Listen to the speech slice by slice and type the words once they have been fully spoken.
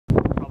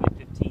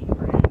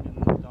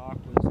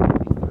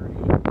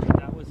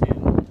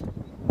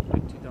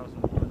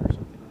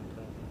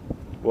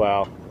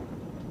Wow.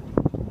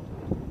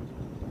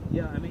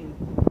 Yeah, I mean,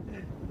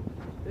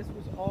 this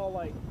was all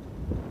like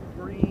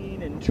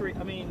green and tree.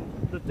 I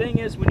mean, the thing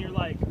is, when you're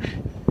like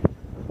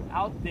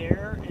out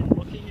there and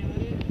looking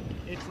at it,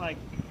 it's like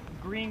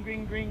green,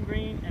 green, green,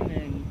 green, and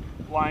then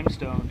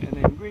limestone, and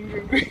then green,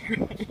 green, green,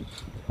 green.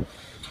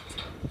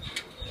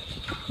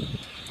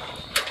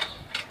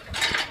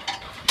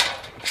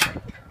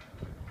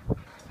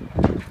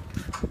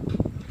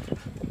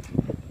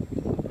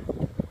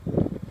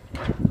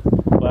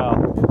 Wow.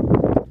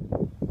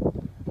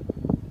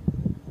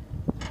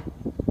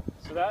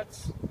 So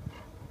that's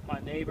my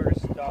neighbor's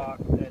dock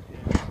that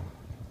is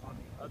on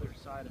the other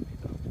side of me.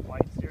 The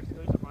white stairs,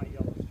 those are my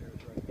yellow stairs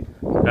right here.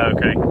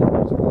 Okay.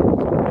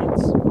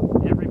 It's,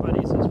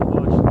 everybody's is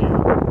washed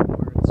down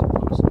where it's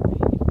supposed to be.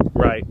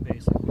 Right.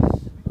 Basically.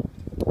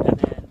 And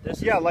then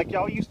this Yeah, is, like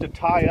y'all used to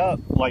tie up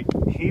like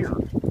here.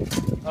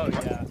 oh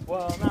yeah.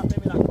 Well,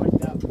 maybe not quite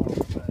that far,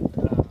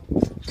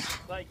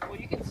 but like, well,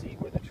 you can see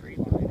where the tree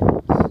line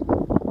is.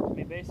 I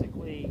mean,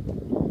 basically,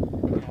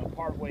 you know,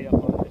 part way up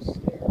on this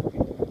stair.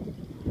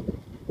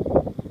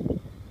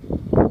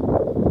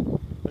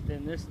 But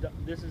then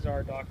this is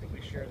our dock that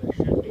we share. That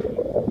should be. You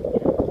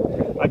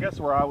know, I guess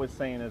where I was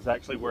saying is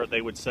actually where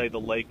they would say the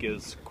lake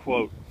is,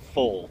 quote,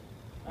 full.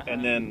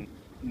 And then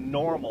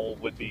normal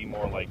would be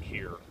more like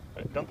here.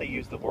 Don't they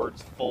use the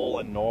words full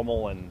and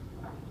normal and,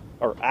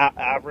 or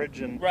average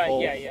and right,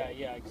 full?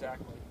 yeah,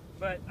 exactly.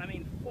 But, I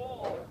mean,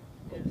 full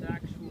is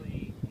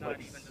actually not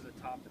even to the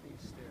top of these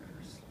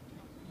stairs.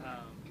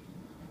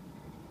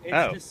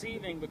 It's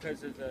deceiving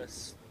because of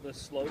the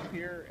slope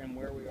here and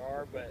where we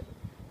are, but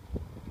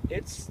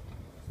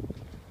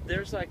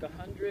there's like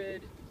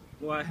 100,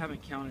 well, I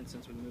haven't counted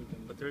since we moved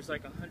them, but there's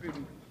like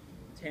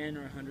 110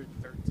 or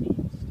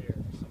 113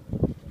 stairs, something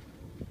like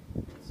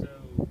that. So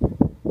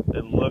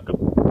They look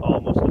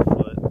almost a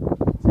foot.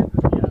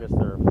 typically, I guess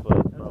they're a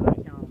foot, that's what I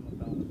probably. count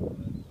them about a foot,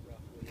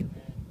 roughly, and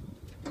then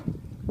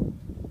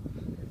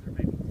is there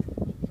maybe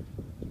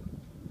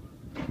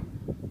 10?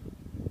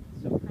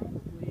 So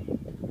probably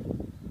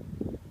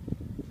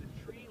the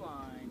tree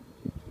line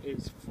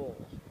is full.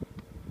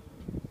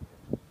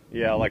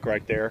 Yeah, like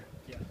right there.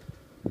 Yeah.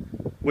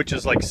 Which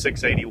is like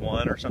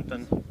 681 or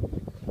something.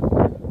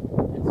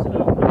 And so,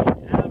 I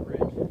mean,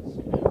 average is,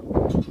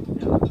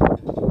 you know,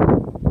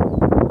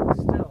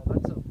 still,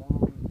 that's a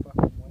long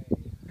fucking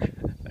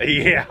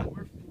way. Yeah.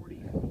 We're 40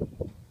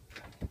 feet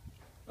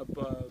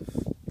above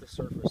the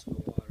surface of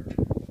the water.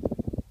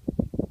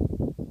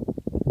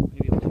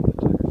 Maybe a little bit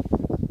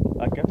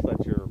higher. I guess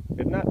that's your,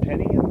 isn't that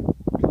Penny and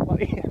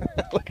somebody?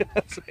 Look at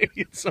that,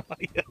 maybe it's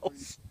somebody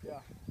else. Yeah.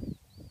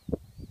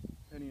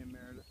 Penny and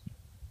Meredith.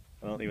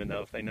 I don't even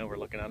know if they know we're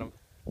looking at them.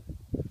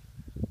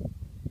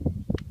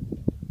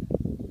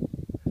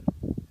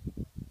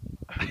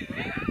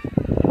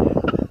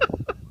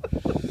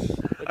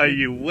 Are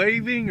you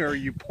waving or are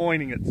you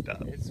pointing at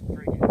stuff? It's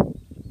friggin'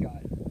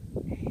 got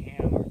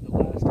hammered the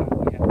last time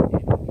we had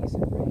any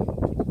decent rain,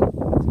 which was a couple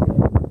months ago.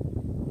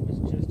 It was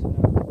just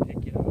enough to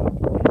pick it up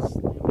and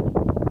slam it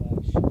into the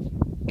ledge.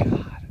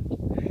 God.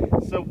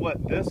 So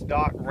what, this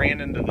dock ran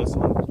into this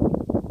one?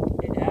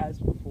 It has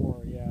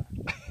before, yeah.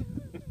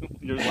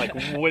 You're like,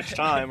 which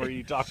time are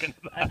you talking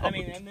about? I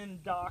mean, and then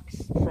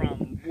docks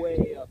from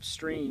way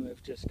upstream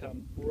have just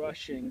come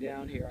rushing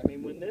down here. I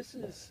mean, when this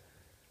is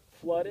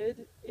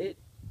flooded, it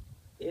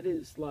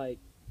is like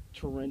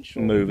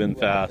torrential. Moving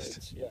rapids.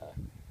 fast. Yeah.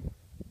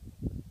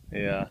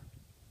 Yeah.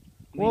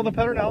 Well, the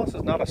Pedernales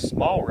is not a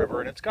small river,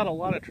 and it's got a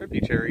lot of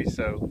tributaries,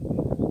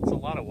 so it's a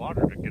lot of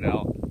water to get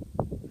out.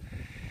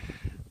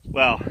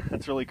 Wow,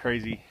 that's really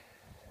crazy.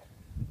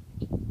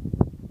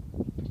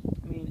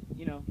 I mean,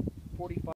 you know, 45